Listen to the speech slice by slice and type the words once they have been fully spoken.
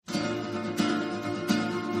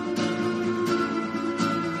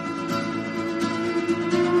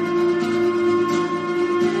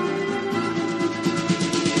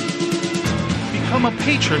a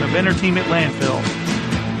patron of Entertainment Landfill.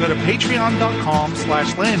 Go to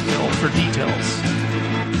patreon.com/landfill for details.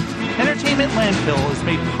 Entertainment Landfill is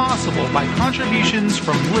made possible by contributions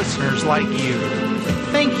from listeners like you.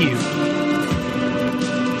 Thank you.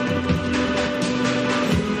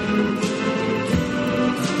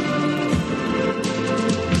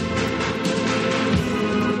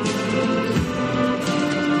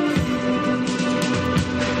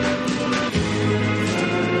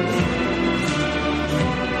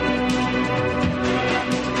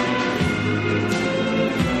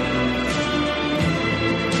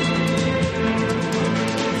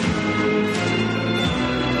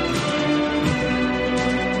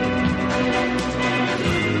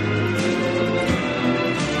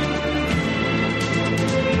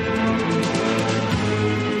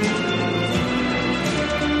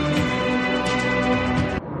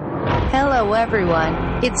 Hello everyone,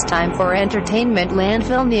 it's time for Entertainment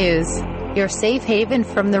Landfill News. Your safe haven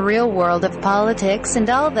from the real world of politics and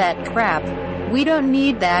all that crap. We don't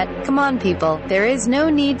need that, come on people, there is no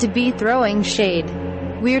need to be throwing shade.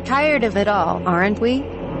 We're tired of it all, aren't we?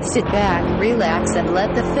 Sit back, relax and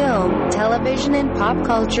let the film, television and pop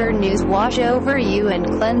culture news wash over you and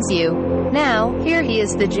cleanse you. Now, here he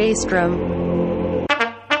is the J-Strom.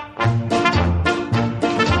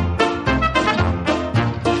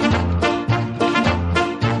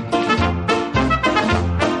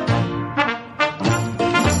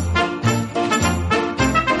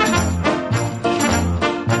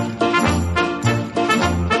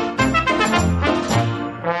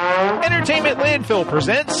 Entertainment Landfill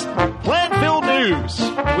presents Landfill News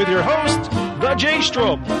with your host, the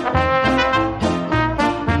J-Strom.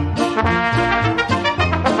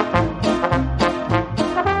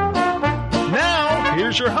 Now,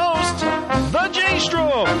 here's your host, the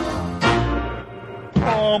J-Strom.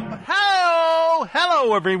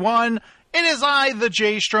 Hello everyone. It is I, the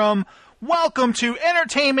J-Strom. Welcome to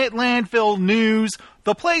Entertainment Landfill News,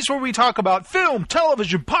 the place where we talk about film,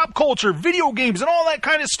 television, pop culture, video games, and all that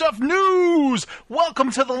kind of stuff. News!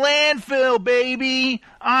 Welcome to the landfill, baby!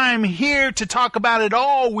 I'm here to talk about it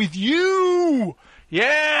all with you!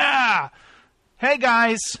 Yeah! Hey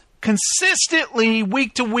guys, consistently,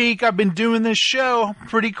 week to week, I've been doing this show.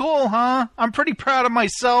 Pretty cool, huh? I'm pretty proud of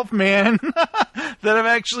myself, man, that I've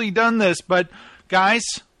actually done this. But, guys,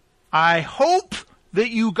 I hope that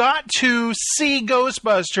you got to see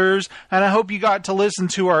Ghostbusters, and I hope you got to listen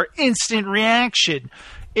to our instant reaction.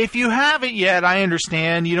 If you haven't yet, I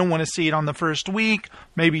understand you don't want to see it on the first week,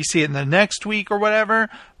 maybe see it in the next week or whatever,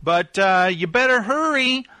 but you better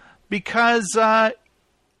hurry, because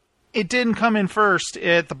it didn't come in first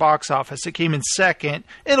at the box office. It came in second.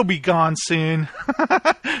 It'll be gone soon.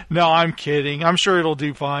 No, I'm kidding. I'm sure it'll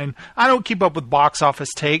do fine. I don't keep up with box office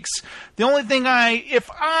takes. The only thing if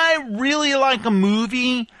I really like a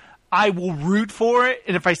movie, I will root for it.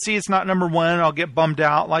 And if I see it's not number one, I'll get bummed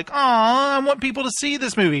out. Like, oh, I want people to see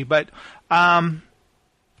this movie. But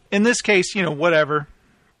in this case, whatever.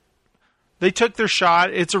 They took their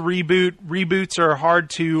shot. It's a reboot. Reboots are hard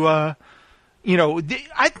to... you know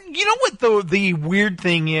what the weird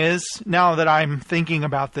thing is, now that I'm thinking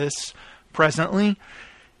about this presently,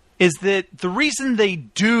 is that the reason they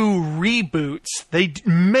do reboots, they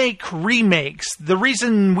make remakes, the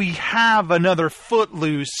reason we have another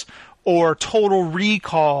Footloose or Total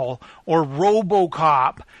Recall or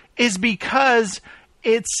RoboCop is because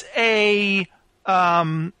it's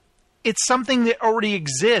it's something that already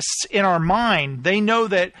exists in our mind. They know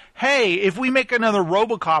that, hey, if we make another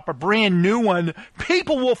RoboCop, a brand new one,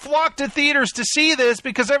 people will flock to theaters to see this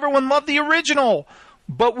because everyone loved the original.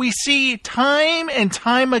 But we see time and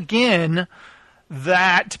time again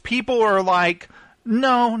that people are like,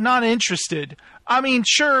 no, not interested. I mean,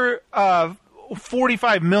 sure,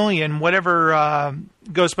 45 million, whatever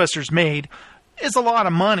Ghostbusters made, is a lot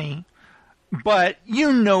of money. But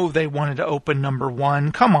they wanted to open number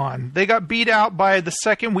one. Come on. They got beat out by the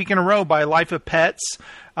second week in a row by Life of Pets.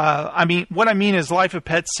 What I mean is Life of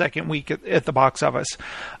Pets' second week at the box office.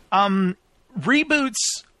 Reboots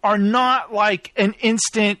are not like an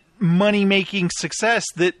instant money-making success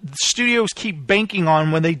that studios keep banking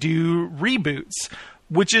on when they do reboots,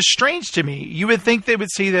 which is strange to me. You would think they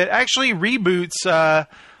would see that actually reboots,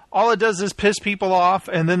 all it does is piss people off,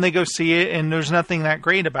 and then they go see it, and there's nothing that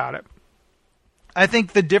great about it. I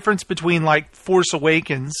think the difference between like Force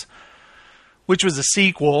Awakens, which was a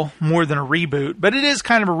sequel more than a reboot, but it is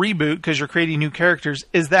kind of a reboot because you're creating new characters,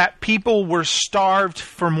 is that people were starved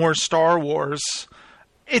for more Star Wars.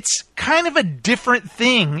 It's kind of a different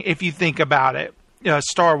thing if you think about it,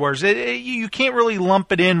 Star Wars. You can't really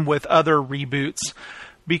lump it in with other reboots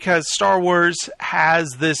because Star Wars has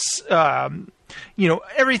this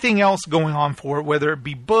everything else going on for it, whether it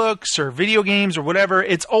be books or video games or whatever.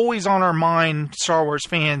 It's always on our mind, Star Wars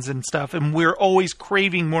fans and stuff, and we're always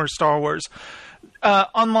craving more Star Wars.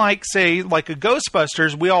 Unlike, say, like a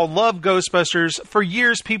Ghostbusters, we all love Ghostbusters. For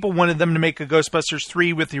years, people wanted them to make a Ghostbusters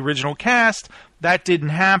 3 with the original cast. That didn't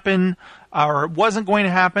happen, or it wasn't going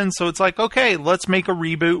to happen, so it's like, okay, let's make a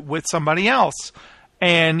reboot with somebody else.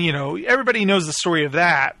 And, everybody knows the story of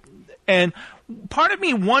that. And part of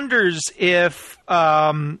me wonders if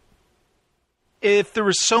there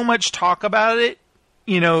was so much talk about it,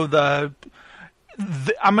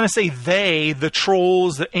 I'm going to say the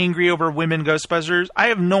trolls, the angry over women Ghostbusters. I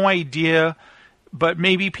have no idea, but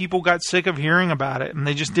maybe people got sick of hearing about it and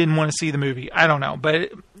they just didn't want to see the movie. I don't know,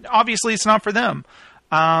 but obviously it's not for them.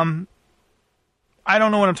 I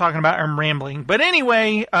don't know what I'm talking about. I'm rambling. But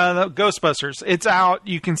anyway, the Ghostbusters, it's out.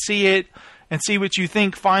 You can see it and see what you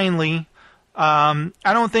think finally. I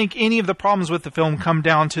don't think any of the problems with the film come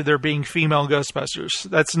down to there being female Ghostbusters.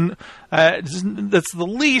 That's the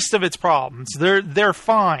least of its problems. They're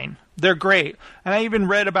fine. They're great. And I even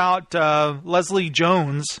read about Leslie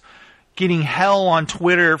Jones getting hell on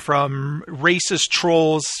Twitter from racist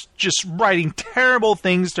trolls just writing terrible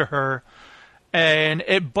things to her. And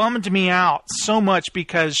it bummed me out so much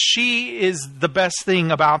because she is the best thing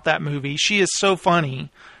about that movie. She is so funny.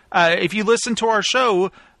 If you listen to our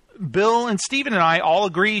show, Bill and Steven and I all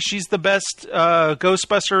agree she's the best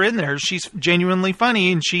Ghostbuster in there. She's genuinely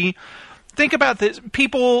funny, and think about this.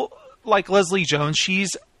 People like Leslie Jones,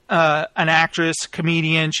 she's an actress,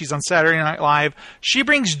 comedian. She's on Saturday Night Live. She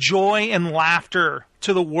brings joy and laughter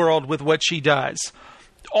to the world with what she does.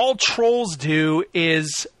 All trolls do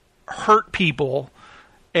is hurt people,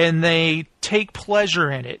 and they take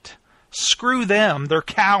pleasure in it. Screw them. They're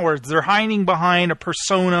cowards. They're hiding behind a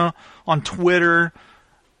persona on Twitter.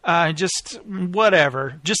 Just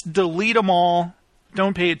whatever. Just delete them all.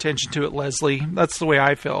 Don't pay attention to it, Leslie. That's the way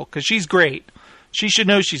I feel, because she's great. She should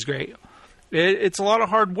know she's great. It's a lot of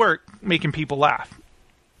hard work making people laugh.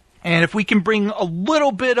 And if we can bring a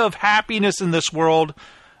little bit of happiness in this world,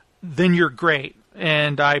 then you're great.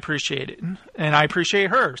 And I appreciate it. And I appreciate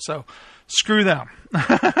her. So screw them.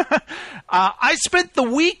 I spent the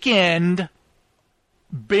weekend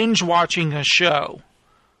binge watching a show.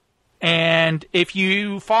 And if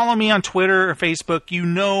you follow me on Twitter or Facebook, you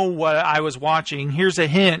know what I was watching. Here's a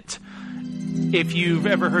hint. If you've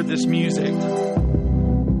ever heard this music.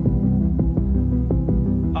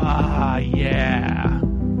 Yeah.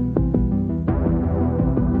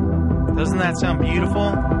 Doesn't that sound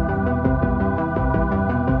beautiful?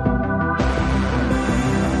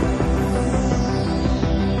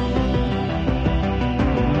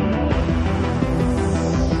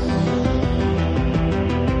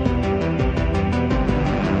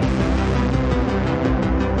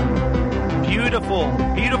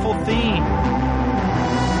 Beautiful theme.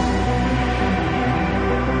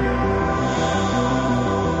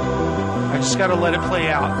 I just gotta let it play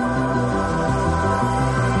out.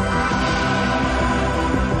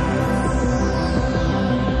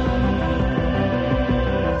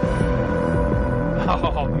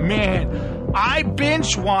 Oh man, I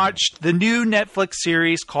binge watched the new Netflix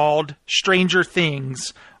series called Stranger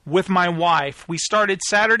Things with my wife. We started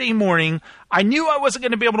Saturday morning. I knew I wasn't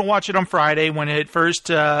going to be able to watch it on Friday when it first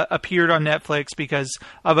appeared on Netflix because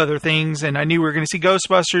of other things, and I knew we were going to see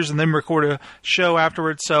Ghostbusters and then record a show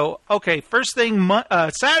afterwards. So, okay, first thing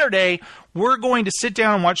Saturday, we're going to sit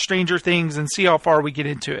down and watch Stranger Things and see how far we get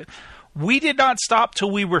into it. We did not stop till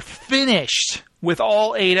we were finished with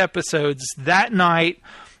all 8 episodes that night.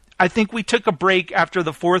 I think we took a break after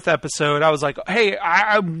the 4th episode. I was like, hey,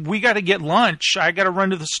 we got to get lunch. I got to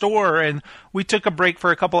run to the store. And we took a break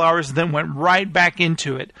for a couple hours and then went right back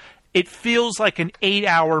into it. It feels like an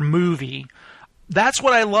 8-hour movie. That's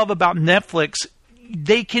what I love about Netflix.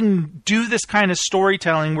 They can do this kind of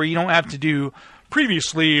storytelling where you don't have to do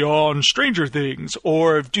previously on Stranger Things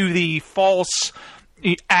or do the false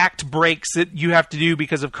act breaks that you have to do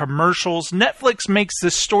because of commercials. Netflix makes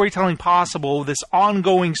this storytelling possible, this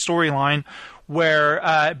ongoing storyline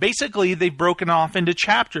where basically they've broken off into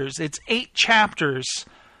chapters. It's 8 chapters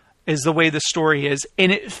is the way the story is,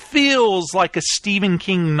 and it feels like a Stephen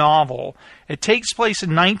King novel. It takes place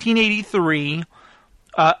in 1983,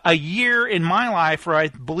 a year in my life where I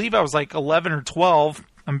believe I was like 11 or 12.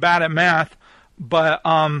 I'm bad at math, but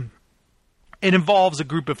it involves a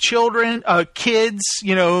group of children, kids,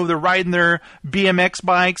 they're riding their BMX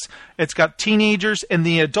bikes. It's got teenagers and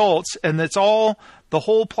the adults, and the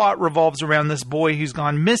whole plot revolves around this boy who's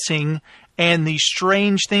gone missing and these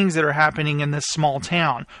strange things that are happening in this small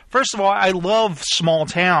town. First of all, I love small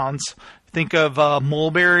towns. Think of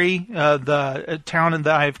Mulberry, the town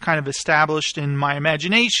that I've kind of established in my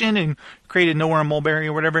imagination and created Nowhere in Mulberry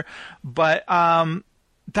or whatever. But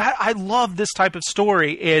that I love this type of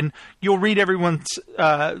story, and you'll read everyone's.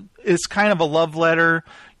 It's kind of a love letter.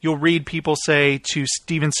 You'll read people say to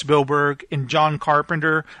Steven Spielberg and John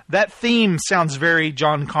Carpenter. That theme sounds very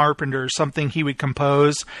John Carpenter, something he would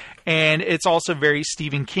compose, and it's also very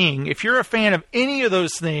Stephen King. If you're a fan of any of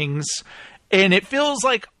those things, and it feels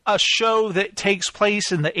like a show that takes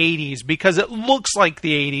place in the 80s because it looks like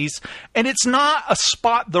the 80s, and it's not a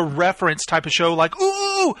spot the reference type of show like,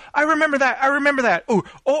 ooh, I remember that. Ooh,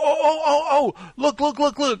 oh,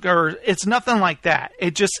 look. Or it's nothing like that.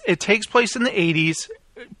 It takes place in the 80s.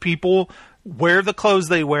 People wear the clothes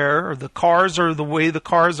they wear, or the cars are the way the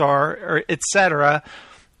cars are, or etc.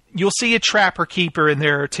 You'll see a trapper keeper in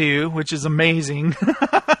there too, which is amazing.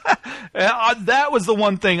 That was the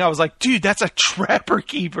one thing I was like, dude, that's a trapper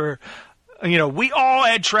keeper. You know, we all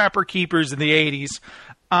had trapper keepers in the 80s.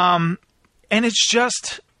 And it's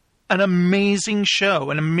just an amazing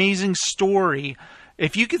show, an amazing story.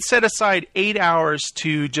 If you could set aside 8 hours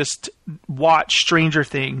to just watch Stranger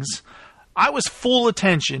Things, I was full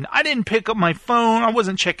attention. I didn't pick up my phone. I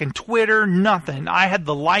wasn't checking Twitter, nothing. I had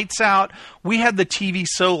the lights out. We had the TV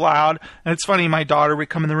so loud. And it's funny, my daughter would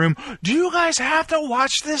come in the room, do you guys have to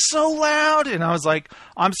watch this so loud? And I was like,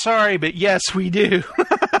 I'm sorry, but yes, we do.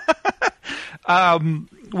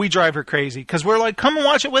 We drive her crazy because we're like, come and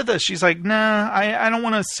watch it with us. She's like, nah, I don't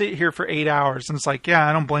want to sit here for 8 hours. And it's like, yeah,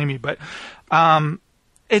 I don't blame you. But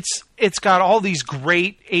it's got all these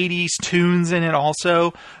great 80s tunes in it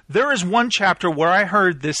also. There is one chapter where I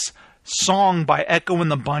heard this song by Echo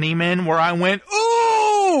and the Bunnymen where I went,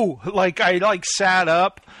 ooh! I sat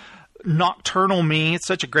up. Nocturnal Me. It's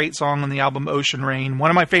such a great song on the album Ocean Rain. One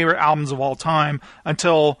of my favorite albums of all time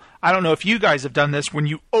until, I don't know if you guys have done this, when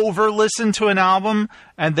you over-listen to an album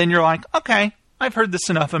and then you're like, okay, I've heard this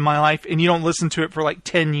enough in my life, and you don't listen to it for like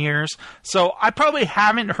 10 years. So I probably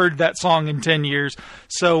haven't heard that song in 10 years.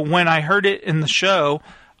 So when I heard it in the show,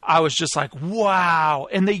 I was just like, wow.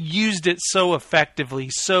 And they used it so effectively,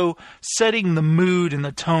 so setting the mood and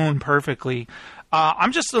the tone perfectly.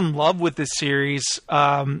 I'm just in love with this series.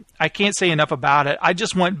 I can't say enough about it. I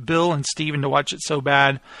just want Bill and Steven to watch it so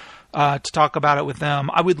bad. To talk about it with them.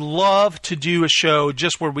 I would love to do a show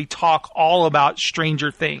just where we talk all about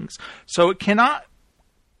Stranger Things. So it cannot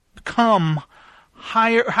come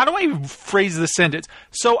higher. How do I phrase the sentence?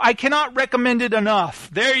 So I cannot recommend it enough.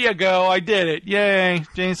 There you go. I did it. Yay.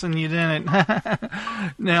 Jason, you did it.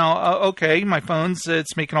 Now, okay, my phone's,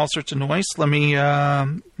 it's making all sorts of noise. Let me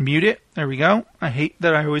mute it. There we go. I hate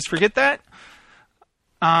that I always forget that.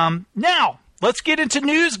 Now, let's get into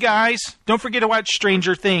news, guys. Don't forget to watch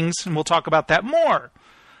Stranger Things, and we'll talk about that more.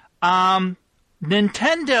 Nintendo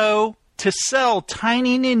to sell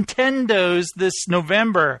tiny Nintendos this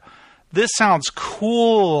November. This sounds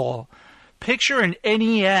cool. Picture an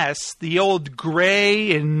NES, the old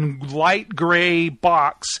gray and light gray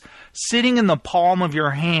box, sitting in the palm of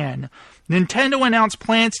your hand. Nintendo announced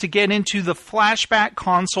plans to get into the flashback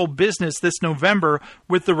console business this November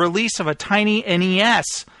with the release of a tiny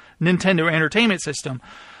NES, Nintendo Entertainment System.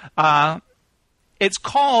 It's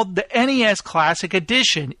called the NES Classic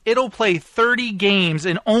Edition. It'll play 30 games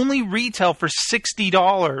and only retail for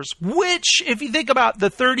 $60, which, if you think about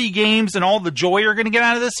the 30 games and all the joy you're going to get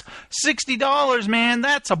out of this, $60, man,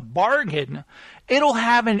 that's a bargain. It'll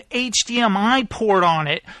have an HDMI port on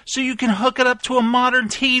it, so you can hook it up to a modern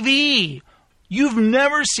TV. You've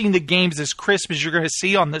never seen the games as crisp as you're going to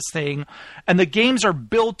see on this thing, and the games are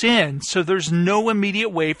built in, so there's no immediate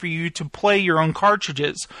way for you to play your own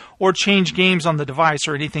cartridges or change games on the device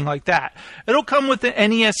or anything like that. It'll come with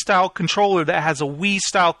an NES-style controller that has a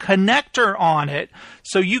Wii-style connector on it,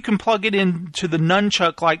 so you can plug it into the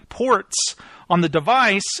nunchuck-like ports on the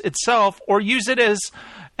device itself or use it as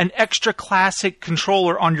an extra classic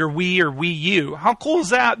controller on your Wii or Wii U. How cool is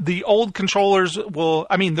that? The old controllers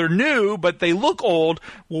they're new, but they look old,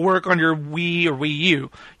 will work on your Wii or Wii U.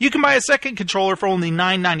 You can buy a second controller for only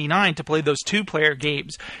 $9.99 to play those two-player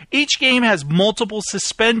games. Each game has multiple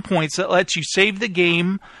suspend points that lets you save the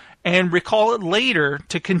game and recall it later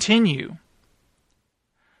to continue.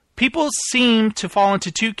 People seem to fall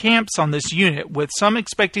into two camps on this unit, with some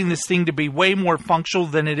expecting this thing to be way more functional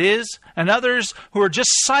than it is, and others who are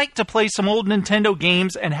just psyched to play some old Nintendo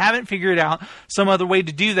games and haven't figured out some other way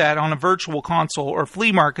to do that on a virtual console or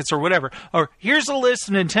flea markets or whatever. Or here's a list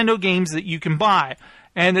of Nintendo games that you can buy.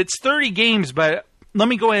 And it's 30 games, but let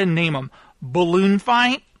me go ahead and name them. Balloon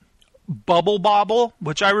Fight, Bubble Bobble,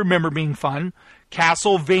 which I remember being fun,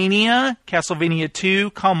 Castlevania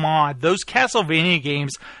 2, come on. Those Castlevania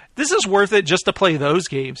games, this is worth it just to play those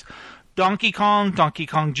games. Donkey Kong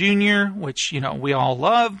Jr., which, we all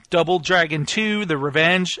love. Double Dragon 2, The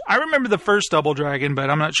Revenge. I remember the first Double Dragon, but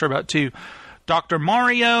I'm not sure about 2. Dr.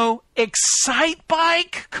 Mario, Excite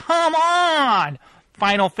Bike, come on!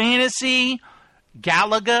 Final Fantasy,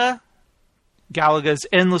 Galaga. Galaga's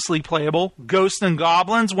endlessly playable. Ghosts and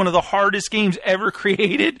Goblins, one of the hardest games ever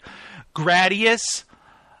created. Gradius,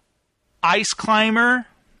 Ice Climber,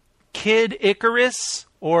 Kid Icarus,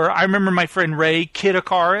 or I remember my friend Ray, Kid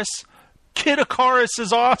Icarus. Kid Icarus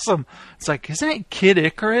is awesome. It's like, isn't it Kid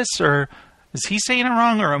Icarus? Or is he saying it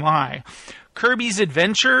wrong, or am I? Kirby's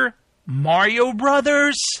Adventure, Mario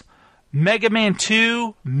Brothers, Mega Man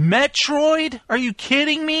 2, Metroid? Are you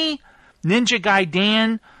kidding me? Ninja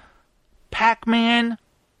Gaiden, Pac-Man,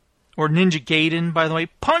 or Ninja Gaiden, by the way.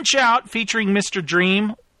 Punch-Out featuring Mr.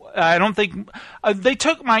 Dream. I don't think... they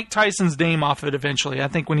took Mike Tyson's name off it eventually, I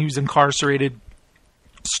think when he was incarcerated.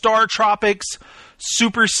 Star Tropics,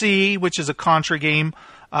 Super C, which is a Contra game,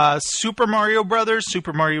 Super Mario Brothers,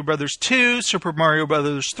 Super Mario Brothers 2, Super Mario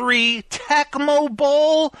Brothers 3, Tecmo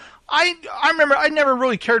Bowl. I remember I never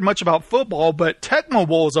really cared much about football, but Tecmo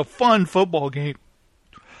Bowl is a fun football game.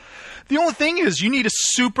 The only thing is you need a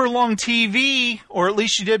super long TV, or at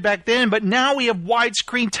least you did back then, but now we have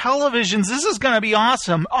widescreen televisions. This is going to be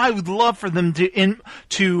awesome. I would love for them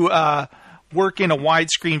to work in a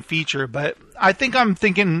widescreen feature, but I think I'm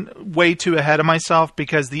thinking way too ahead of myself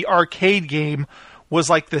because the arcade game was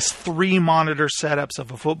like this 3 monitor setups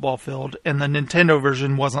of a football field, and the Nintendo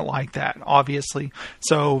version wasn't like that, obviously.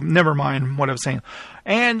 So never mind what I was saying.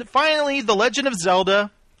 And finally, The Legend of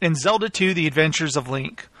Zelda and Zelda 2: The Adventures of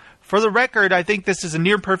Link. For the record, I think this is a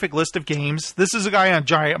near perfect list of games. This is a guy on a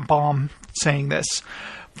giant bomb saying this.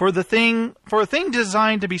 For a thing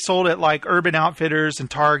designed to be sold at like Urban Outfitters and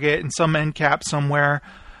Target and some end cap somewhere.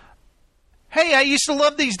 Hey, I used to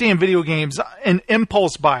love these damn video games and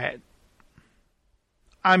impulse buy it.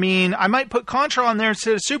 I mean, I might put Contra on there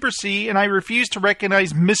instead of Super C, and I refuse to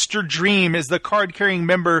recognize Mr. Dream as the card-carrying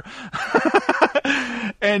member.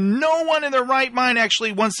 And no one in their right mind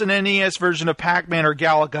actually wants an NES version of Pac-Man or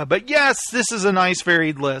Galaga. But yes, this is a nice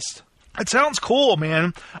varied list. It sounds cool,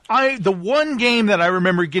 man. The one game that I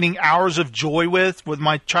remember getting hours of joy with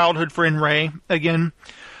my childhood friend Ray, again,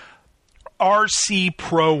 RC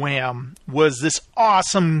Pro-Am was this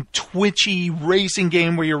awesome, twitchy racing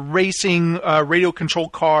game where you're racing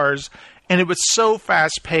radio-controlled cars, and it was so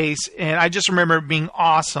fast-paced, and I just remember it being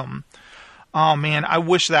awesome. Oh, man, I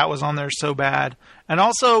wish that was on there so bad. And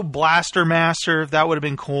also Blaster Master, that would have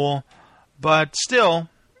been cool. But still,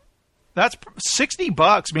 that's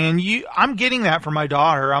 $60, man. I'm getting that for my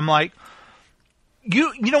daughter. I'm like,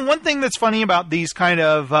 you know, one thing that's funny about these kind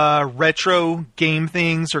of retro game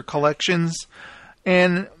things or collections,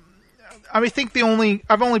 and I think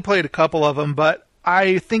I've only played a couple of them, but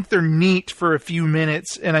I think they're neat for a few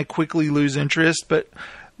minutes, and I quickly lose interest. But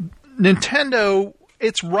Nintendo,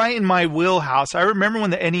 it's right in my wheelhouse. I remember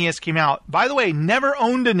when the NES came out. By the way, never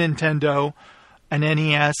owned a Nintendo, an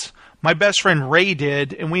NES. My best friend Ray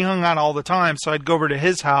did, and we hung out all the time, so I'd go over to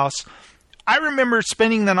his house. I remember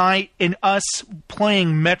spending the night and us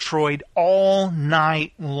playing Metroid all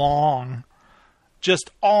night long. Just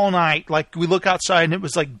all night. Like, we look outside and it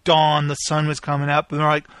was like dawn, the sun was coming up, and we're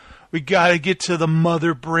like, we gotta get to the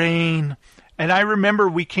mother brain. And I remember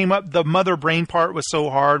we came up, the mother brain part was so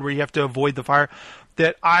hard where you have to avoid the fire,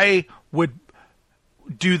 that I would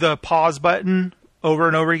do the pause button over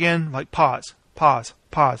and over again, like pause, pause,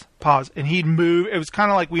 pause, pause, and he'd move. It was kind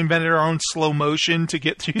of like we invented our own slow motion to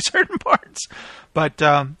get through certain parts. But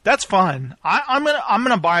that's fun. I'm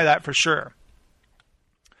gonna buy that for sure.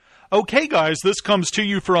 Okay, guys, this comes to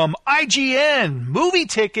you from IGN. Movie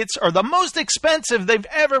tickets are the most expensive they've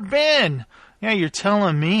ever been. Yeah, you're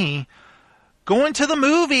telling me. Going to the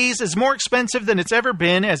movies is more expensive than it's ever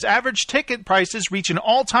been, as average ticket prices reach an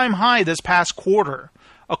all-time high this past quarter.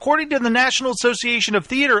 According to the National Association of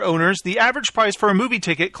Theater Owners, the average price for a movie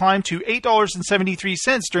ticket climbed to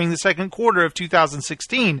 $8.73 during the second quarter of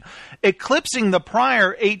 2016, eclipsing the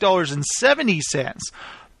prior $8.70.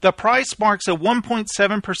 The price marks a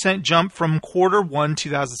 1.7% jump from quarter 1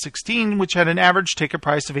 2016, which had an average ticket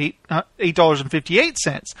price of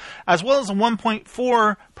 $8.58, as well as a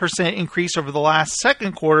 1.4% increase over the last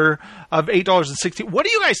second quarter of $8.60. What are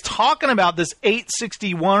you guys talking about, this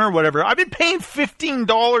 $8.61 or whatever? I've been paying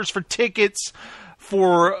 $15 for tickets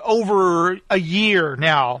for over a year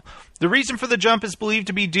now. The reason for the jump is believed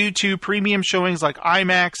to be due to premium showings like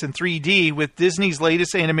IMAX and 3D, with Disney's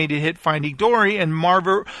latest animated hit Finding Dory and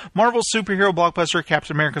Marvel's superhero blockbuster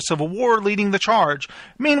Captain America Civil War leading the charge.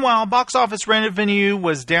 Meanwhile, box office revenue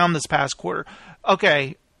was down this past quarter.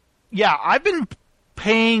 Okay, yeah, I've been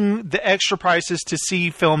paying the extra prices to see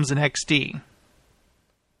films in XD.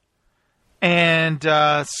 And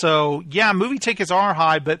so, yeah, movie tickets are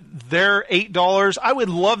high, but they're $8. I would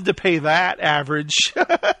love to pay that average.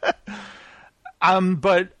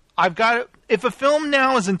 But I've got, if a film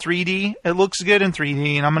now is in 3D, it looks good in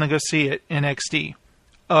 3D, and I'm going to go see it in XD.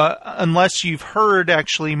 Unless you've heard,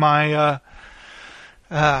 actually, my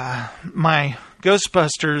my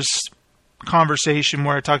Ghostbusters conversation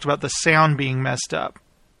where I talked about the sound being messed up.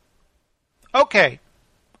 Okay.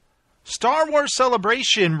 Star Wars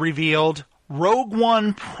Celebration revealed Rogue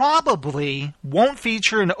One probably won't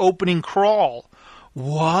feature an opening crawl.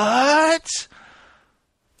 What?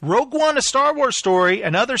 Rogue One, a Star Wars story,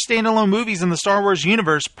 and other standalone movies in the Star Wars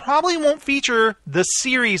universe probably won't feature the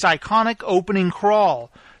series' iconic opening crawl.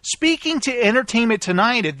 Speaking to Entertainment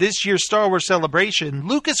Tonight at this year's Star Wars Celebration,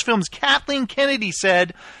 Lucasfilm's Kathleen Kennedy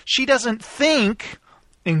said she doesn't think,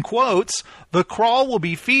 in quotes, the crawl will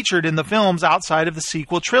be featured in the films outside of the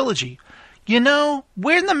sequel trilogy. You know,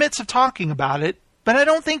 we're in the midst of talking about it, but I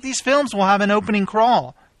don't think these films will have an opening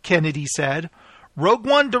crawl, Kennedy said. Rogue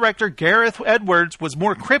One director Gareth Edwards was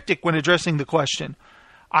more cryptic when addressing the question.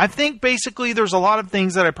 I think basically there's a lot of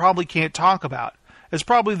things that I probably can't talk about. It's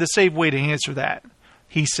probably the safe way to answer that,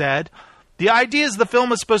 he said. The idea is the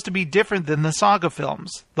film is supposed to be different than the saga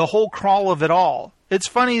films, the whole crawl of it all. It's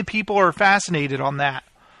funny that people are fascinated on that.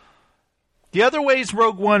 The other ways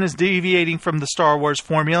Rogue One is deviating from the Star Wars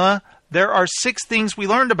formula, there are 6 things we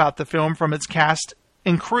learned about the film from its cast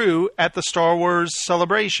and crew at the Star Wars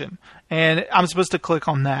Celebration. And I'm supposed to click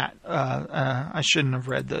on that. I shouldn't have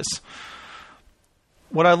read this.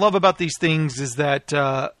 What I love about these things is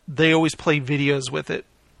that they always play videos with it.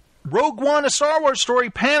 Rogue One, a Star Wars story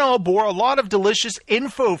panel bore a lot of delicious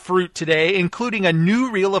info fruit today, including a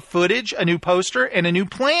new reel of footage, a new poster, and a new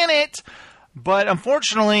planet. But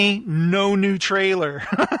unfortunately, no new trailer.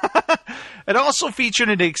 It also featured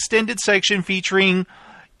an extended section featuring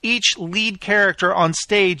each lead character on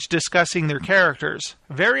stage discussing their characters,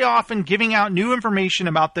 very often giving out new information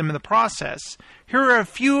about them in the process. Here are a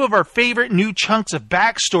few of our favorite new chunks of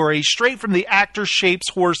backstory straight from the actor Shapes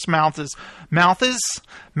Horse Mouths.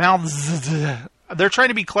 They're trying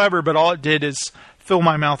to be clever, but all it did is fill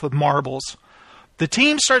my mouth with marbles. The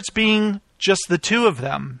team starts being just the two of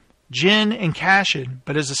them, Jyn and Cassian,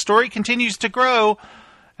 but as the story continues to grow,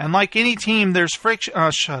 and like any team, there's friction. Oh,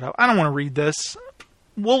 shut up. I don't want to read this.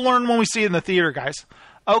 We'll learn when we see it in the theater, guys.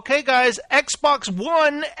 Okay, guys, Xbox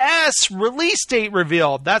One S release date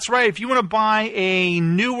revealed. That's right. If you want to buy a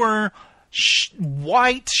newer,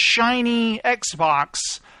 white, shiny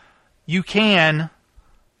Xbox, you can.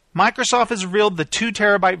 Microsoft has revealed the 2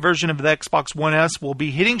 terabyte version of the Xbox One S will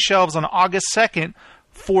be hitting shelves on August 2nd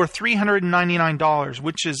for $399,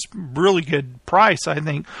 which is really good price, I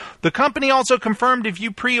think. The company also confirmed if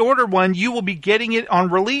you pre-order one, you will be getting it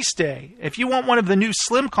on release day. If you want one of the new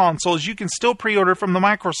Slim consoles, you can still pre-order from the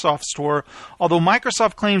Microsoft Store, although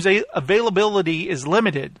Microsoft claims availability is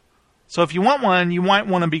limited. So if you want one, you might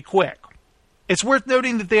want to be quick. It's worth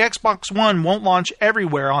noting that the Xbox One won't launch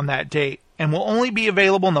everywhere on that date, and will only be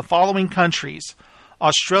available in the following countries: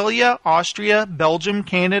 Australia, Austria, Belgium,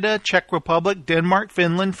 Canada, Czech Republic, Denmark,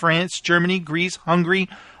 Finland, France, Germany, Greece, Hungary,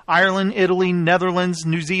 Ireland, Italy, Netherlands,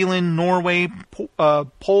 New Zealand, Norway,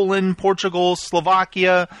 Poland, Portugal,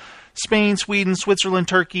 Slovakia, Spain, Sweden, Switzerland,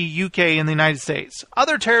 Turkey, UK, and the United States.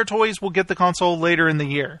 Other territories will get the console later in the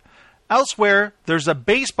year. Elsewhere, there's a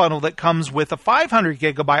base bundle that comes with a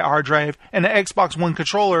 500GB hard drive and an Xbox One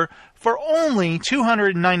controller for only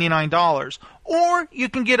 $299. Or you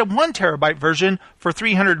can get a 1 terabyte version for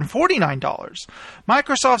 $349.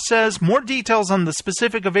 Microsoft says more details on the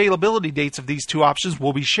specific availability dates of these 2 options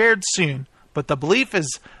will be shared soon, but the belief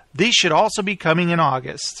is these should also be coming in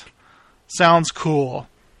August. Sounds cool.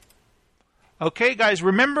 Okay, guys,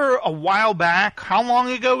 remember a while back, how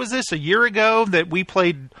long ago was this? A year ago that we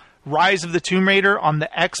played Rise of the Tomb Raider on the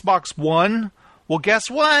Xbox One? Well,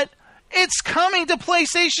 guess what? It's coming to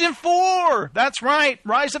PlayStation 4! That's right,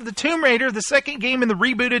 Rise of the Tomb Raider, the second game in the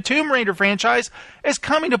rebooted Tomb Raider franchise, is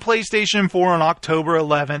coming to PlayStation 4 on October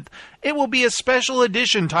 11th. It will be a special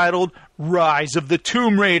edition titled Rise of the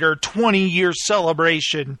Tomb Raider 20-Year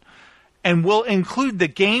Celebration, and will include the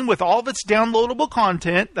game with all of its downloadable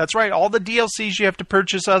content. That's right, all the DLCs you have to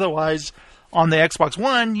purchase otherwise on the Xbox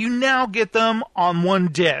One, you now get them on one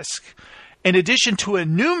disc. In addition to a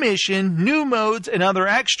new mission, new modes, and other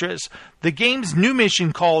extras, the game's new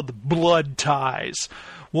mission called Blood Ties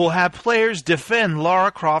will have players defend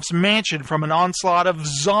Lara Croft's mansion from an onslaught of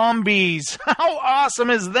zombies. How awesome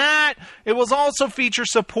is that? It will also feature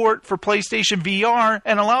support for PlayStation VR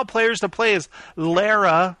and allow players to play as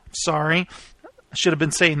Lara, I should have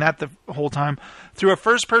been saying that the whole time, through a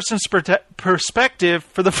first-person perspective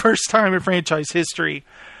for the first time in franchise history.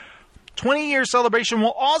 20-year celebration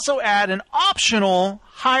will also add an optional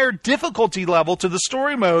higher difficulty level to the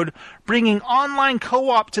story mode, bringing online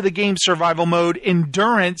co-op to the game's survival mode,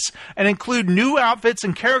 Endurance, and include new outfits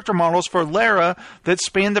and character models for Lara that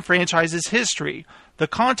span the franchise's history. The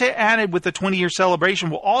content added with the 20-year celebration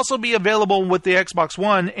will also be available with the Xbox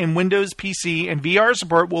One, and Windows, PC, and VR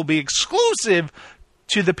support will be exclusive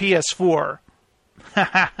to the PS4. Ha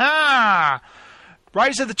ha ha!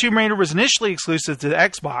 Rise of the Tomb Raider was initially exclusive to the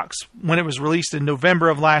Xbox when it was released in November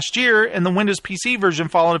of last year, and the Windows PC version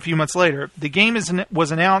followed a few months later. The game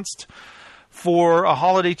was announced for a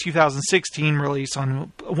holiday 2016 release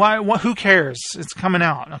on... Who cares? It's coming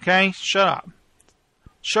out, okay? Shut up.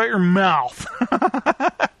 Shut your mouth.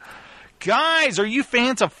 Guys, are you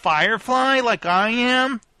fans of Firefly like I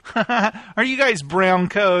am? Are you guys brown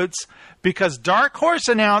coats? Because Dark Horse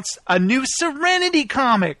announced a new Serenity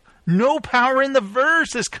comic. No Power in the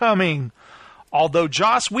Verse is coming. Although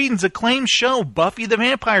Joss Whedon's acclaimed show, Buffy the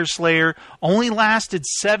Vampire Slayer, only lasted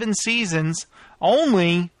 7 seasons,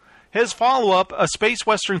 his follow-up, a space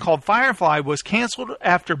western called Firefly, was canceled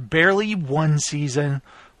after barely 1 season.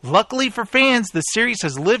 Luckily for fans, the series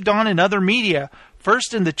has lived on in other media.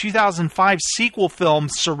 First in the 2005 sequel film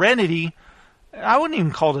Serenity. I wouldn't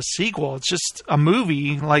even call it a sequel. It's just a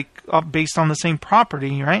movie, based on the same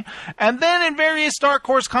property, right? And then in various Dark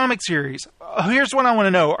Horse comic series. Here's what I want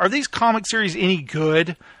to know. Are these comic series any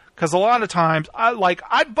good? Because a lot of times,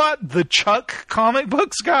 I bought the Chuck comic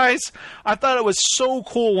books, guys. I thought it was so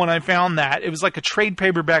cool when I found that. It was like a trade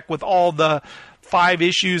paperback with all the 5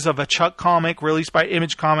 issues of a Chuck comic released by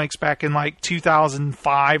Image Comics back in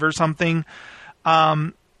 2005 or something.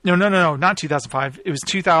 No, not 2005. It was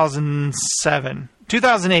 2007.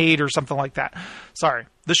 2008 or something like that. Sorry.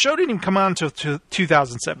 The show didn't even come out until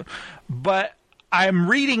 2007. But I'm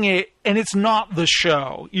reading it, and it's not the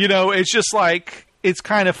show. It's just it's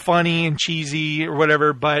kind of funny and cheesy or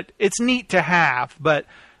whatever, but it's neat to have. But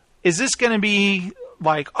is this going to be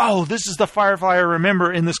this is the Firefly I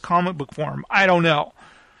remember in this comic book form? I don't know.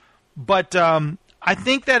 But I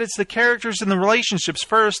think that it's the characters and the relationships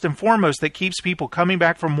first and foremost that keeps people coming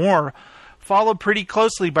back for more, followed pretty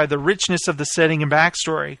closely by the richness of the setting and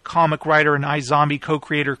backstory. Comic writer and iZombie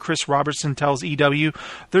co-creator Chris Robertson tells EW,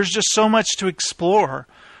 there's just so much to explore.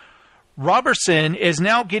 Robertson is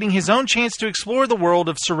now getting his own chance to explore the world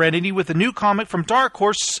of Serenity with a new comic from Dark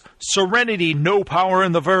Horse, Serenity, No Power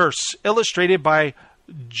in the Verse, illustrated by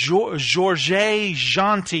Georges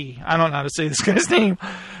Jeanty. I don't know how to say this guy's name.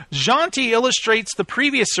 Jeanty illustrates the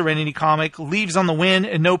previous Serenity comic, Leaves on the Wind,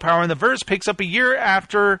 and No Power in the Verse picks up a year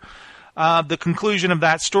after the conclusion of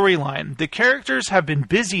that storyline. The characters have been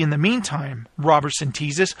busy in the meantime, Robertson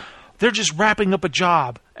teases. They're just wrapping up a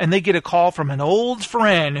job, and they get a call from an old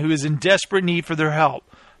friend who is in desperate need for their help.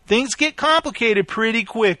 Things get complicated pretty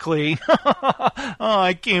quickly.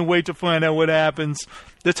 I can't wait to find out what happens.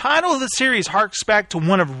 The title of the series harks back to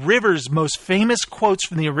one of River's most famous quotes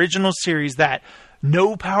from the original series that,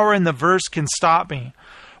 "No power in the verse can stop me."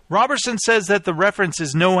 Robertson says that the reference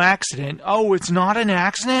is no accident. Oh, it's not an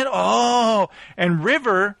accident? Oh! And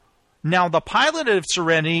River, now the pilot of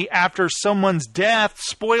Serenity after someone's death,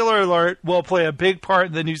 spoiler alert, will play a big part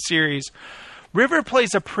in the new series. River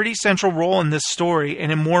plays a pretty central role in this story,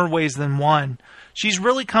 and in more ways than one. She's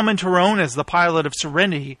really come into her own as the pilot of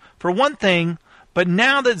Serenity, for one thing, but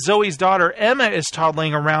now that Zoe's daughter Emma is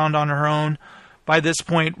toddling around on her own, by this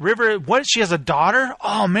point, River, she has a daughter?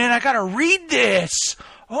 Oh man, I gotta read this!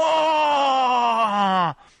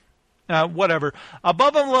 Oh! Whatever.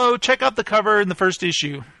 Above and Below, check out the cover in the first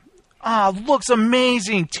issue. Looks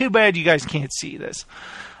amazing. Too bad you guys can't see this.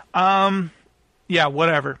 Yeah,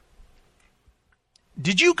 whatever.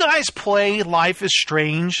 Did you guys play Life is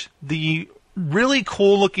Strange? The really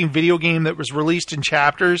cool looking video game that was released in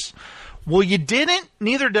chapters? Well, you didn't?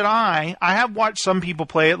 Neither did I. I have watched some people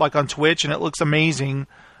play it on Twitch, and it looks amazing.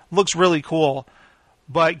 Looks really cool.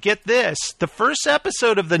 But get this. The first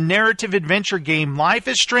episode of the narrative adventure game Life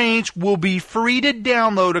is Strange will be free to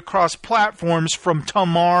download across platforms from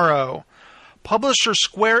tomorrow. Publisher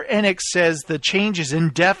Square Enix says the change is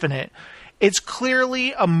indefinite. It's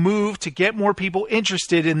clearly a move to get more people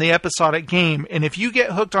interested in the episodic game, and if you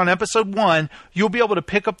get hooked on episode 1, you'll be able to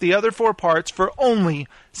pick up the other 4 parts for only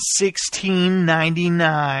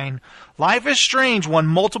 $16.99. Life is Strange won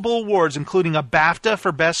multiple awards, including a BAFTA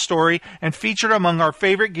for Best Story, and featured among our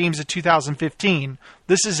favorite games of 2015.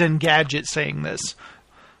 This is Engadget saying this.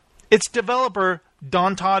 Its developer,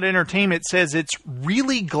 Don Todd Entertainment, says it's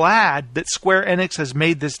really glad that Square Enix has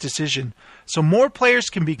made this decision, so more players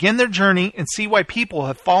can begin their journey and see why people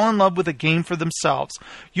have fallen in love with a game for themselves.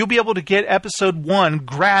 You'll be able to get Episode 1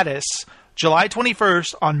 gratis July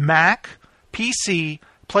 21st on Mac, PC,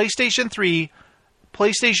 PlayStation 3,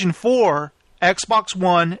 PlayStation 4, Xbox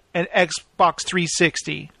One, and Xbox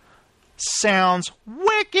 360. Sounds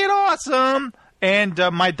wicked awesome! And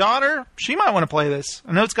my daughter, she might want to play this.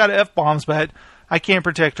 I know it's got F-bombs, but I can't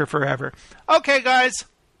protect her forever. Okay, guys.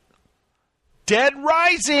 Dead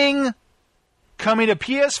Rising coming to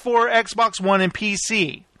PS4, Xbox One, and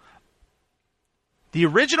PC. The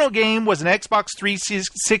original game was an Xbox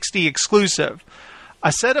 360 exclusive.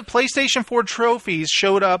 A set of PlayStation 4 trophies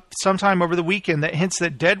showed up sometime over the weekend that hints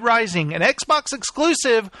that Dead Rising, an Xbox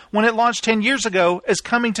exclusive when it launched 10 years ago, is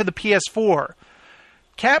coming to the PS4.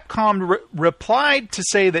 Capcom replied to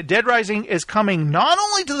say that Dead Rising is coming not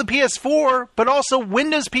only to the PS4, but also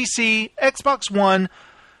Windows PC, Xbox One.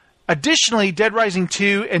 Additionally, Dead Rising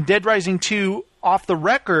 2 and Dead Rising 2 Off the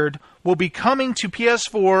Record will be coming to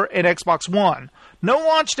PS4 and Xbox One. No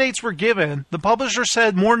launch dates were given. The publisher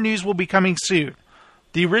said more news will be coming soon.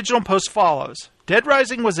 The original post follows. Dead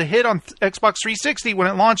Rising was a hit on Xbox 360 when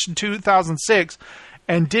it launched in 2006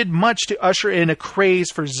 and did much to usher in a craze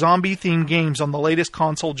for zombie-themed games on the latest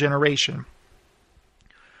console generation.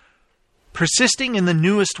 Persisting in the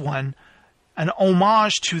newest one, an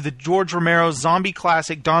homage to the George Romero zombie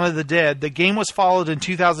classic Dawn of the Dead, the game was followed in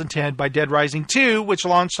 2010 by Dead Rising 2, which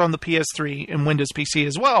launched on the PS3 and Windows PC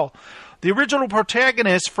as well. The original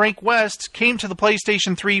protagonist, Frank West, came to the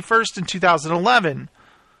PlayStation 3 first in 2011.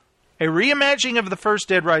 A reimagining of the first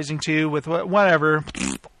Dead Rising 2 with whatever.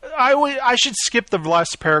 I should skip the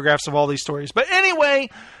last paragraphs of all these stories. But anyway,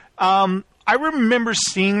 I remember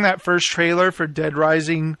seeing that first trailer for Dead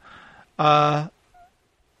Rising, on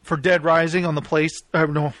the Dead Rising on the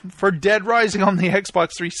Xbox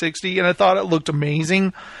 360, and I thought it looked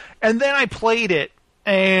amazing. And then I played it,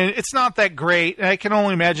 and it's not that great. And I can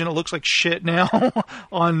only imagine it looks like shit now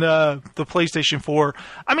on the PlayStation 4.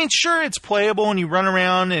 I mean, sure, it's playable and you run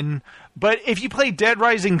around, but if you play Dead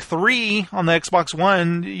Rising 3 on the Xbox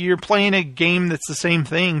One, you're playing a game that's the same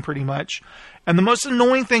thing pretty much. And the most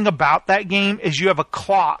annoying thing about that game is you have a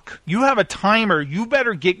clock. You have a timer. You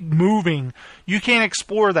better get moving. You can't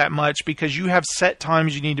explore that much because you have set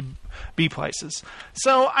times you need to be places.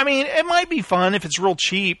 So, I mean, it might be fun if it's real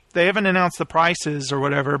cheap. They haven't announced the prices or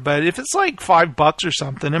whatever, but if it's like $5 or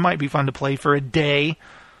something, it might be fun to play for a day.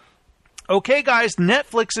 Okay, guys,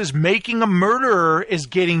 Netflix's Making a Murderer is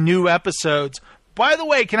getting new episodes. By the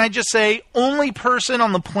way, can I just say, only person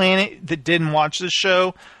on the planet that didn't watch this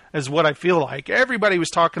show is what I feel like. Everybody was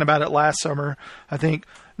talking about it last summer, I think.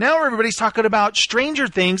 Now everybody's talking about Stranger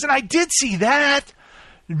Things, and I did see that.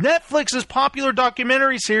 Netflix's popular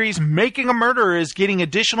documentary series Making a Murderer is getting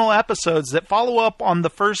additional episodes that follow up on the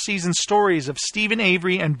first season stories of Stephen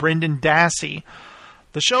Avery and Brendan Dassey.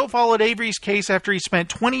 The show followed Avery's case after he spent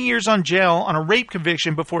 20 years on jail on a rape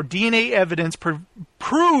conviction before DNA evidence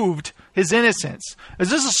proved his innocence. Is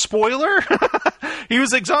this a spoiler? He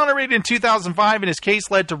was exonerated in 2005, and his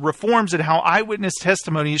case led to reforms in how eyewitness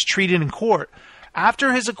testimony is treated in court.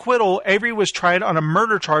 After his acquittal, Avery was tried on a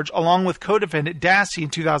murder charge along with co-defendant Dassey in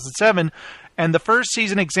 2007, and the first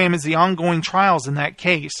season examines the ongoing trials in that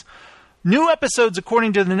case. New episodes,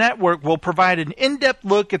 according to the network, will provide an in-depth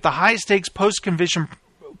look at the high-stakes post-conviction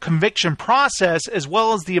process as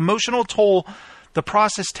well as the emotional toll the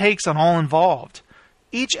process takes on all involved.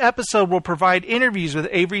 Each episode will provide interviews with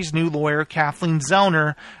Avery's new lawyer, Kathleen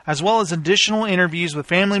Zellner, as well as additional interviews with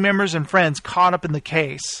family members and friends caught up in the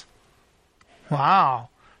case. Wow.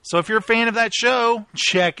 So if you're a fan of that show,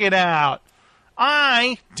 check it out.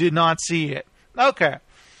 I did not see it. Okay.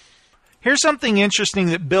 Here's something interesting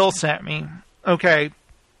that Bill sent me. Okay.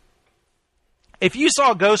 If you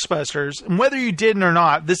saw Ghostbusters, and whether you didn't or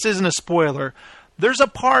not, this isn't a spoiler. There's a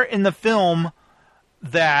part in the film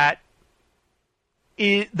that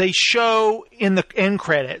they show in the end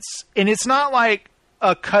credits. And it's not like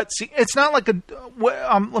a cutscene. It's not like a...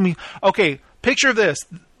 picture this.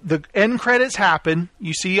 The end credits happen.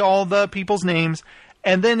 You see all the people's names.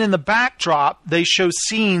 And then in the backdrop, they show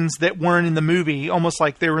scenes that weren't in the movie, almost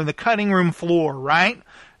like they were in the cutting room floor, right?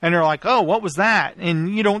 And they're like, oh, what was that?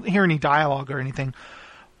 And you don't hear any dialogue or anything.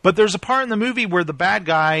 But there's a part in the movie where the bad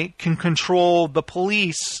guy can control the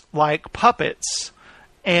police like puppets,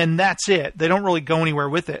 and that's it. They don't really go anywhere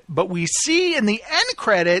with it. But we see in the end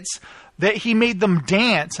credits that he made them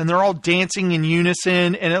dance, and they're all dancing in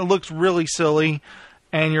unison, and it looks really silly.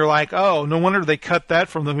 And you're like, oh, no wonder they cut that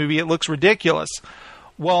from the movie. It looks ridiculous.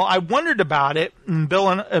 Well, I wondered about it, and Bill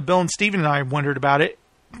and Steven and I wondered about it.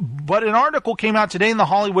 But an article came out today in the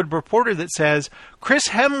Hollywood Reporter that says Chris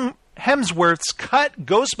Hemsworth's cut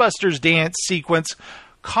Ghostbusters dance sequence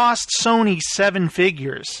cost Sony 7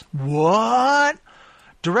 figures. What?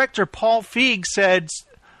 Director Paul Feig said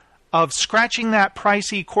of scratching that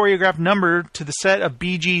pricey choreographed number to the set of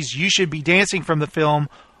Bee Gees' You Should Be Dancing from the film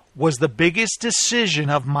was the biggest decision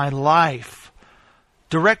of my life.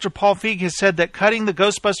 Director Paul Feig has said that cutting the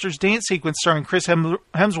Ghostbusters dance sequence starring Chris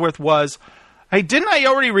Hemsworth was, hey, didn't I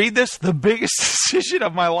already read this? The biggest decision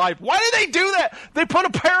of my life. Why did they do that? They put a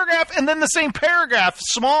paragraph and then the same paragraph,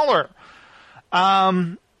 smaller.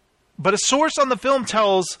 But a source on the film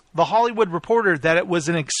tells the Hollywood Reporter that it was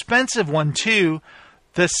an expensive one, too.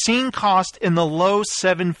 The scene cost in the low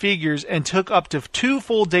 7 figures and took up to 2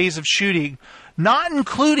 full days of shooting, not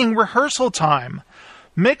including rehearsal time.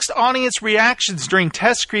 Mixed audience reactions during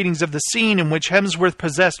test screenings of the scene in which Hemsworth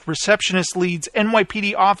possessed receptionist leads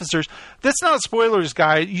NYPD officers. That's not spoilers,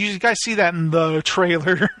 guys. You guys see that in the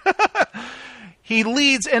trailer. He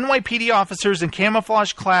leads NYPD officers and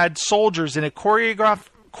camouflage-clad soldiers in a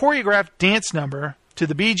choreographed dance number to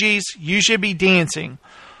the Bee Gees' You Should Be Dancing.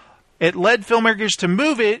 It led filmmakers to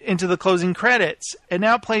move it into the closing credits. It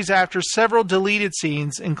now plays after several deleted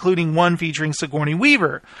scenes, including one featuring Sigourney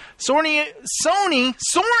Weaver. Sorny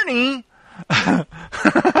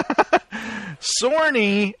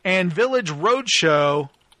and Village Roadshow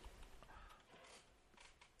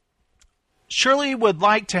surely would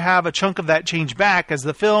like to have a chunk of that change back, as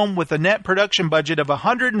the film, with a net production budget of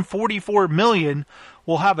 $144 million,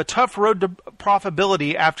 will have a tough road to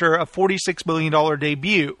profitability after a $46 million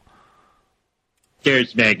debut.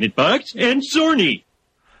 There's Magnetbox and Sorny.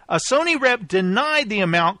 A Sony rep denied the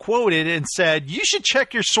amount quoted and said, you should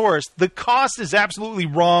check your source. The cost is absolutely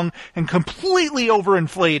wrong and completely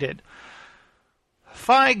overinflated.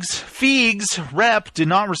 Feig's rep did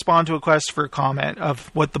not respond to a request for a comment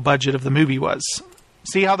of what the budget of the movie was.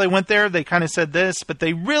 See how they went there? They kind of said this, but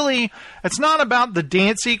they really, it's not about the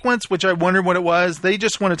dance sequence, which I wondered what it was. They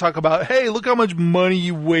just want to talk about, hey, look how much money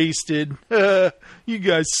you wasted. You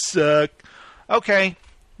guys suck. Okay,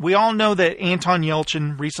 we all know that Anton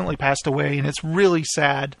Yelchin recently passed away, and it's really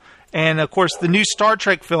sad. And, of course, the new Star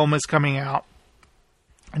Trek film is coming out,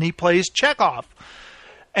 and he plays Chekhov.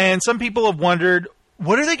 And some people have wondered,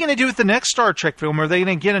 what are they going to do with the next Star Trek film? Are they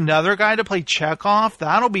going to get another guy to play Chekhov?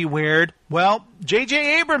 That'll be weird. Well,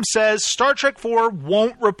 J.J. Abrams says Star Trek 4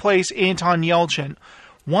 won't replace Anton Yelchin.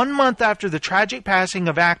 1 month after the tragic passing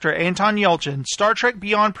of actor Anton Yelchin, Star Trek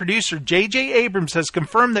Beyond producer J.J. Abrams has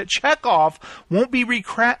confirmed that Chekhov won't be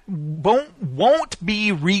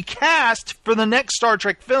recast for the next Star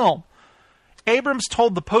Trek film. Abrams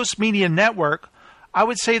told the Post Media Network, I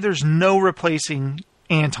would say there's no replacing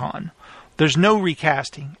Anton. There's no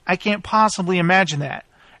recasting. I can't possibly imagine that.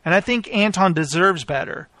 And I think Anton deserves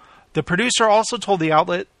better. The producer also told the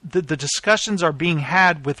outlet that the discussions are being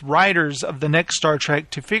had with writers of the next Star Trek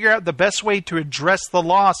to figure out the best way to address the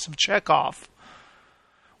loss of Chekhov.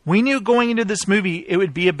 We knew going into this movie it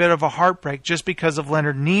would be a bit of a heartbreak just because of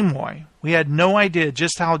Leonard Nimoy. We had no idea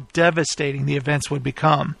just how devastating the events would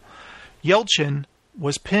become. Yelchin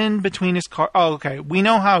was pinned between his car. Oh, okay. We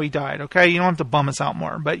know how he died, okay? You don't have to bum us out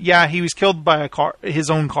more. But yeah, he was killed by his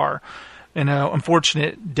own car in an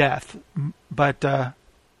unfortunate death. But,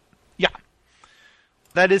 yeah.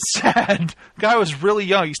 That is sad. Guy was really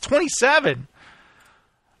young. He's 27.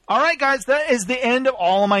 All right, guys, that is the end of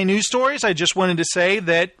all of my news stories. I just wanted to say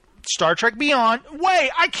that Star Trek Beyond. Wait,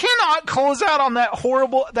 I cannot close out on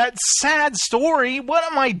that sad story. What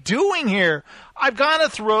am I doing here? I've got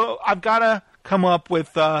to come up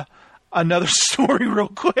with another story real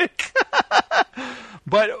quick.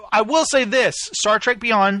 But I will say this. Star Trek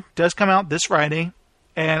Beyond does come out this Friday,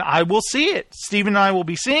 and I will see it. Steve and I will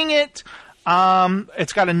be seeing it.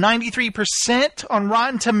 It's got a 93% on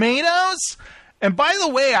Rotten Tomatoes. And by the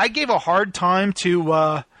way, I gave a hard time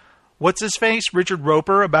to, what's-his-face, Richard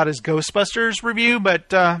Roper, about his Ghostbusters review,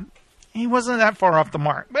 but he wasn't that far off the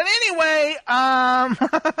mark. But anyway,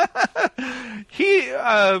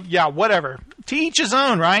 whatever. To each his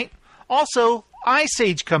own, right? Also, Ice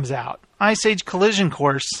Age comes out. Ice Age Collision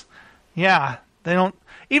Course. Yeah, they don't...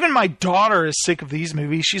 Even my daughter is sick of these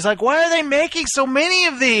movies. She's like, why are they making so many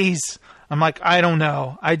of these? I'm like, I don't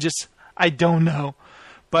know. I don't know.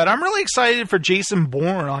 But I'm really excited for Jason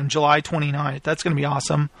Bourne on July 29th. That's going to be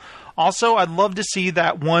awesome. Also, I'd love to see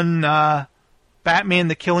that one Batman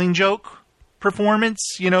the Killing Joke performance.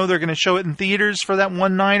 You know, they're going to show it in theaters for that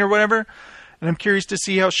one night or whatever. And I'm curious to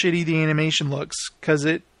see how shitty the animation looks. Because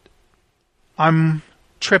I'm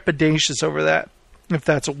trepidatious over that, if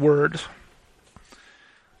that's a word.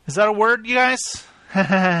 Is that a word, you guys?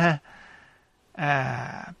 But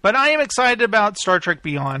I am excited about Star Trek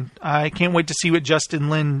Beyond. I can't wait to see what Justin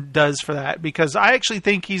Lin does for that, because I actually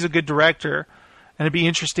think he's a good director, and it'd be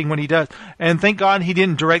interesting when he does. And thank God he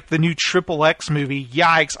didn't direct the new Triple X movie.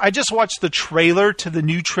 Yikes. I just watched the trailer to the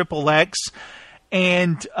new Triple X,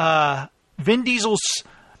 and Vin Diesel's,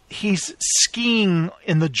 he's skiing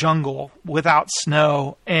in the jungle without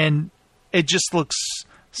snow, and it just looks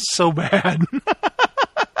so bad.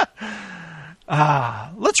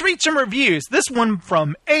 Let's read some reviews. This one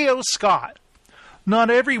from A.O. Scott. Not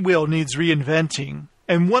every wheel needs reinventing,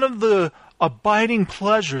 and one of the abiding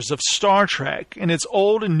pleasures of Star Trek and its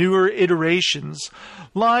old and newer iterations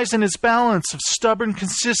lies in its balance of stubborn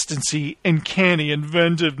consistency and canny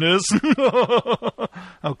inventiveness.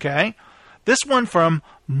 Okay. This one from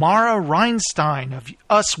Mara Reinstein of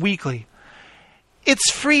Us Weekly.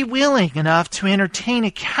 It's freewheeling enough to entertain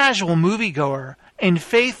a casual moviegoer, and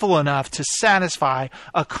faithful enough to satisfy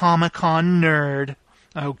a Comic-Con nerd.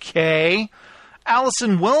 Okay.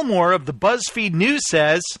 Allison Wilmore of the BuzzFeed News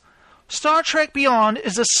says, Star Trek Beyond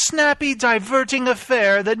is a snappy, diverting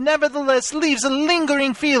affair that nevertheless leaves a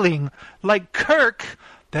lingering feeling, like Kirk,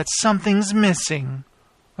 that something's missing.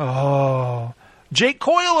 Oh. Jake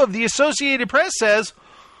Coyle of the Associated Press says,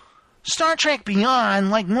 Star Trek Beyond,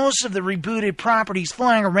 like most of the rebooted properties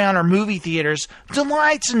flying around our movie theaters,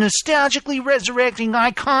 delights in nostalgically resurrecting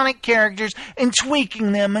iconic characters and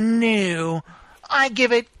tweaking them anew. I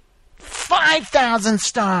give it 5,000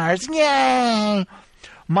 stars. Yay!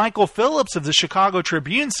 Michael Phillips of the Chicago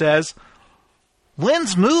Tribune says,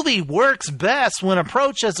 Lin's movie works best when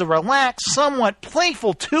approached as a relaxed, somewhat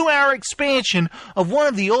playful 2-hour expansion of one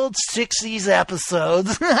of the old 60s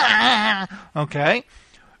episodes. Okay.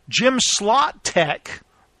 Jim Slot Tech,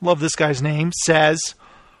 love this guy's name, says,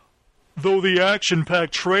 though the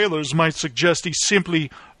action-packed trailers might suggest he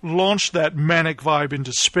simply launched that manic vibe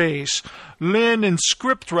into space, Lin and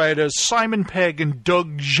scriptwriters Simon Pegg and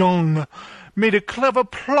Doug Jung made a clever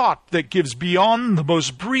plot that gives Beyond the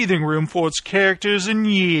most breathing room for its characters in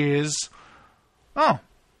years. Oh.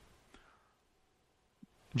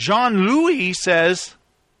 John Louis says,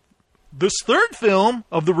 this third film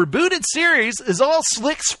of the rebooted series is all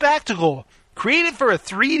slick spectacle, created for a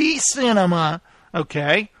 3D cinema.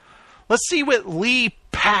 Okay. Let's see what Lee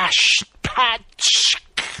Patch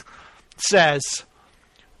says.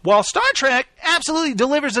 While Star Trek absolutely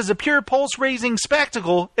delivers as a pure pulse-raising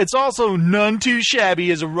spectacle, it's also none too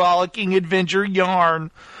shabby as a rollicking adventure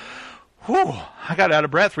yarn. Whew, I got out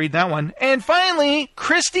of breath reading that one. And finally,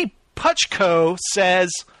 Christy Puchko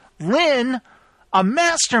says, Lin, a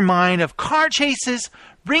mastermind of car chases,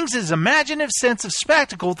 brings his imaginative sense of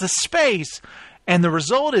spectacle to space, and the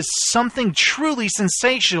result is something truly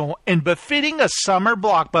sensational and befitting a summer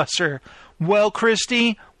blockbuster. Well,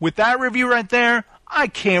 Christy, with that review right there, I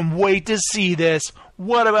can't wait to see this.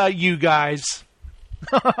 What about you guys?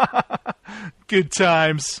 Good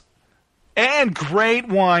times. And great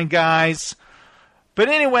wine, guys. But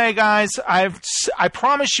anyway, guys, I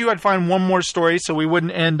promised you I'd find one more story so we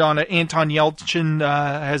wouldn't end on an Anton Yelchin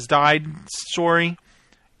has died story.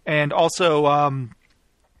 And also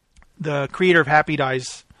the creator of Happy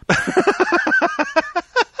Days.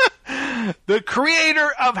 The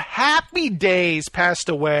creator of Happy Days passed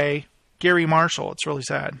away. Gary Marshall. It's really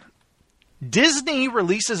sad. Disney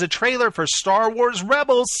releases a trailer for Star Wars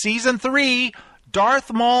Rebels Season 3.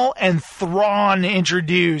 Darth Maul and Thrawn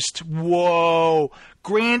introduced. Whoa.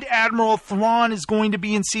 Grand Admiral Thrawn is going to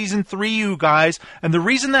be in Season 3, you guys. And the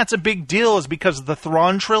reason that's a big deal is because of the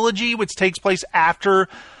Thrawn trilogy, which takes place after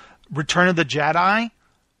Return of the Jedi,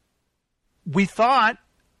 we thought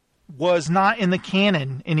was not in the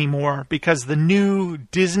canon anymore because the new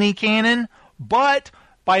Disney canon. But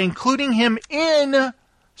by including him in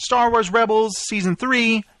Star Wars Rebels Season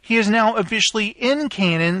 3, he is now officially in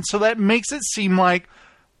canon, so that makes it seem like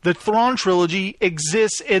the Thrawn trilogy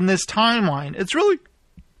exists in this timeline. It's really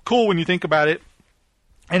cool when you think about it,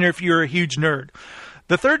 and if you're a huge nerd.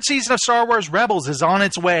 The third season of Star Wars Rebels is on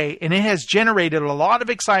its way, and it has generated a lot of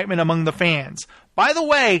excitement among the fans. By the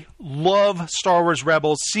way, love Star Wars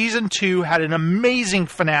Rebels. Season 2 had an amazing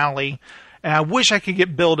finale, and I wish I could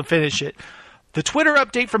get Bill to finish it. The Twitter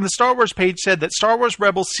update from the Star Wars page said that Star Wars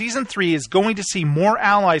Rebels Season 3 is going to see more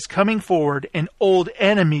allies coming forward and old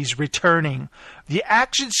enemies returning. The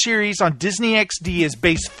action series on Disney XD is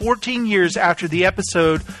based 14 years after the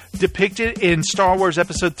episode depicted in Star Wars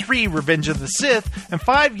Episode 3, Revenge of the Sith, and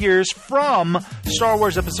 5 years from Star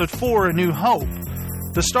Wars Episode 4, A New Hope.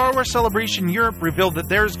 The Star Wars Celebration Europe revealed that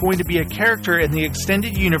there is going to be a character in the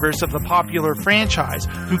extended universe of the popular franchise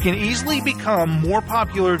who can easily become more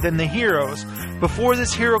popular than the heroes. Before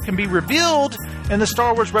this hero can be revealed in the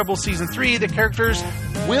Star Wars Rebels Season 3, the characters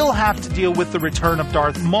will have to deal with the return of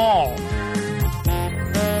Darth Maul.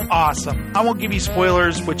 Awesome. I won't give you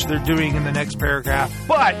spoilers, which they're doing in the next paragraph,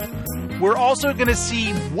 but we're also going to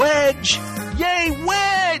see Wedge. Yay,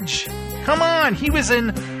 Wedge! Come on, he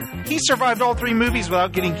survived all 3 movies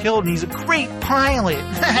without getting killed, and he's a great pilot.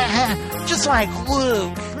 Just like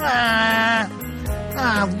Luke.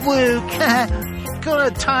 Luke. Go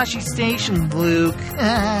to Tosche Station, Luke.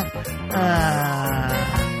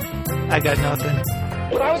 I got nothing.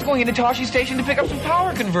 But I was going into Tosche Station to pick up some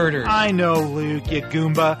power converters. I know, Luke, you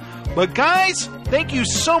Goomba. But guys, thank you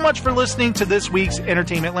so much for listening to this week's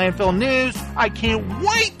Entertainment Landfill News. I can't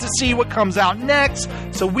wait to see what comes out next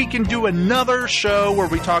so we can do another show where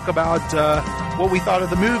we talk about what we thought of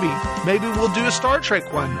the movie. Maybe we'll do a Star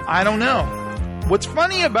Trek one. I don't know. What's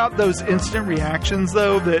funny about those instant reactions,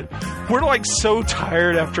 though, that we're like so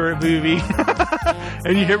tired after a movie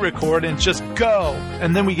and you hit record and just go,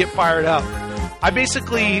 and then we get fired up.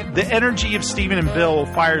 The energy of Steven and Bill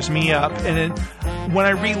fires me up, and when I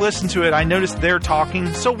re-listen to it, I notice they're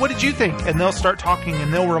talking. So what did you think? And they'll start talking,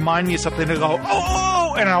 and they'll remind me of something, and they'll go,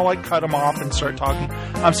 oh, and I'll like cut them off and start talking.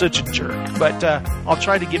 I'm such a jerk, but I'll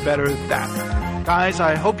try to get better at that. Guys,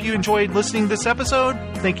 I hope you enjoyed listening to this episode.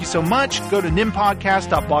 Thank you so much. Go to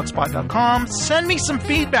nimpodcast.blogspot.com. Send me some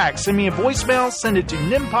feedback. Send me a voicemail. Send it to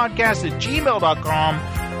nimpodcast@gmail.com.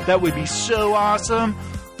 That would be so awesome.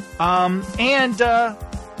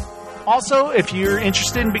 Also, if you're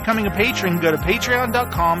interested in becoming a patron, go to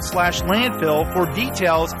patreon.com/landfill for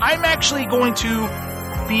details. I'm actually going to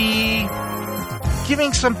be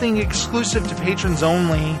giving something exclusive to patrons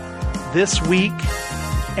only this week,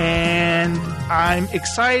 and I'm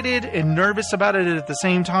excited and nervous about it at the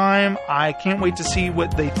same time. I can't wait to see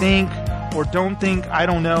what they think or don't think. I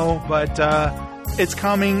don't know, but it's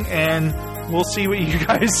coming, and we'll see what you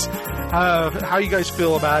guys how you guys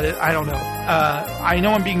feel about it. I don't know. I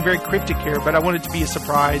know I'm being very cryptic here, but I want it to be a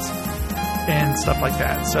surprise and stuff like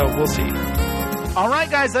that. So we'll see. All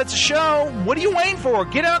right, guys, that's a show. What are you waiting for?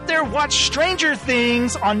 Get out there, watch Stranger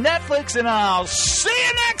Things on Netflix, and I'll see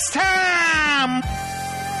you next time.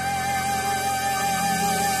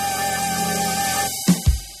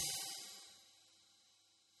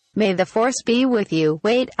 May the Force be with you.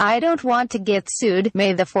 Wait, I don't want to get sued.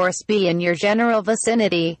 May the Force be in your general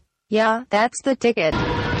vicinity. Yeah, that's the ticket. Now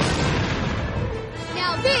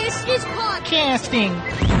this is podcasting.